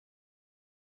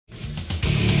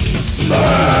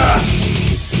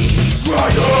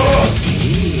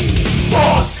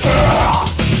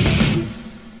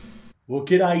Well,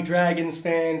 g'day Dragons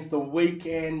fans, the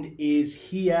weekend is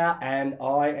here and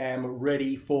I am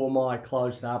ready for my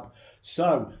close-up.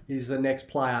 So, here's the next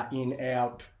player in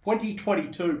our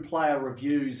 2022 player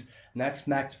reviews, and that's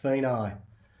Max Feagai.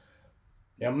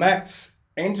 Now, Max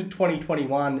entered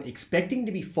 2021 expecting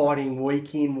to be fighting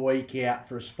week in, week out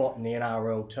for a spot in the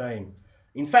NRL team.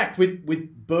 In fact,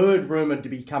 with Bird rumoured to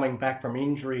be coming back from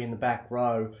injury in the back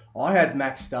row, I had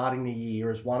Max starting the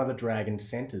year as one of the Dragons'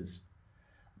 centres.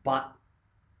 But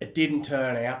it didn't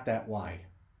turn out that way.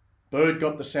 Bird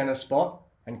got the centre spot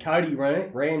and Cody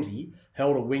Ramsey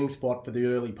held a wing spot for the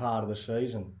early part of the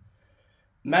season.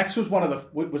 Max was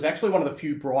actually one of the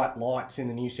few bright lights in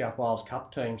the New South Wales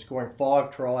Cup team, scoring 5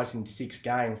 tries in 6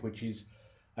 games, which is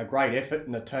a great effort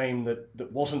in a team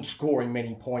that wasn't scoring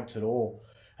many points at all.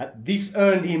 This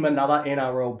earned him another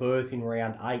NRL berth in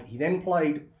round 8. He then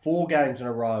played 4 games in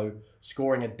a row,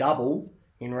 scoring a double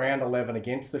in round 11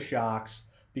 against the Sharks,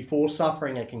 before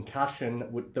suffering a concussion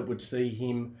that would see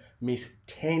him miss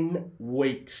 10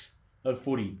 weeks of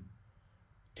footy.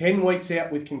 10 weeks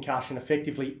out with concussion,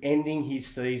 effectively ending his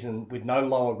season with no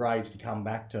lower grades to come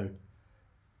back to.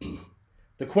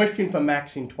 The question for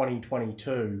Max in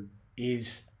 2022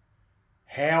 is,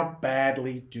 how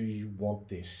badly do you want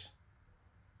this?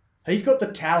 He's got the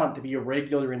talent to be a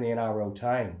regular in the NRL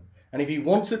team, and if he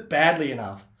wants it badly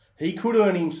enough, he could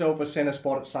earn himself a centre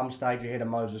spot at some stage ahead of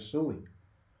Moses Sully.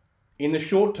 In the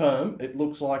short term, it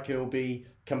looks like he'll be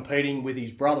competing with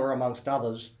his brother, amongst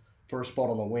others, for a spot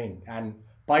on the wing. And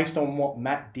based on what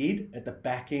Matt did at the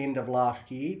back end of last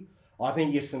year, I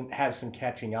think he has some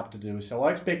catching up to do. So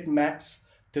I expect Max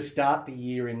to start the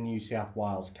year in New South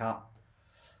Wales Cup.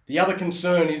 The other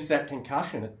concern is that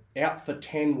concussion. Out for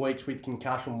 10 weeks with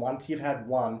concussion. Once you've had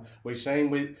one, we've seen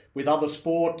with other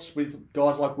sports, with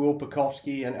guys like Will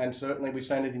Pukowski, and certainly we've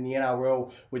seen it in the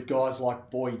NRL with guys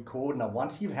like Boyd Cordner.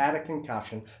 Once you've had a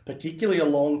concussion, particularly a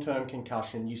long-term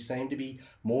concussion, you seem to be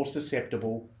more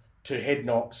susceptible to head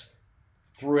knocks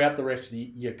throughout the rest of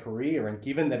your career. And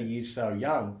given that he is so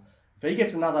young, if he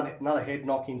gets another head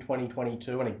knock in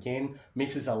 2022 and again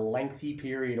misses a lengthy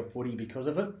period of footy because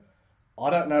of it, I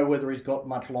don't know whether he's got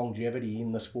much longevity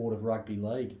in the sport of rugby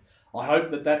league. I hope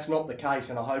that that's not the case,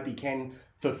 and I hope he can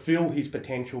fulfil his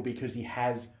potential because he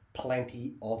has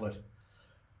plenty of it.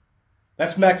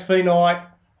 That's Max Feagai.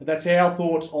 That's our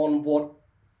thoughts on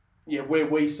where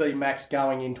we see Max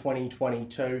going in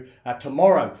 2022.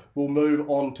 Tomorrow we'll move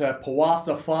on to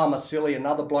Pawasa Farmasili,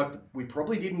 another bloke that we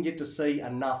probably didn't get to see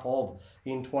enough of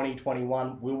in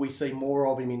 2021. Will we see more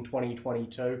of him in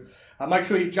 2022? Make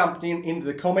sure you jump into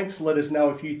the comments. Let us know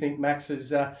if you think Max is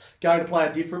going to play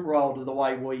a different role to the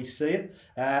way we see it.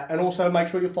 And also make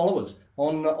sure you follow us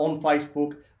on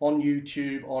Facebook, on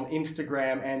YouTube, on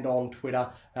Instagram and on Twitter.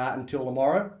 Until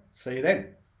tomorrow, see you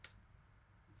then.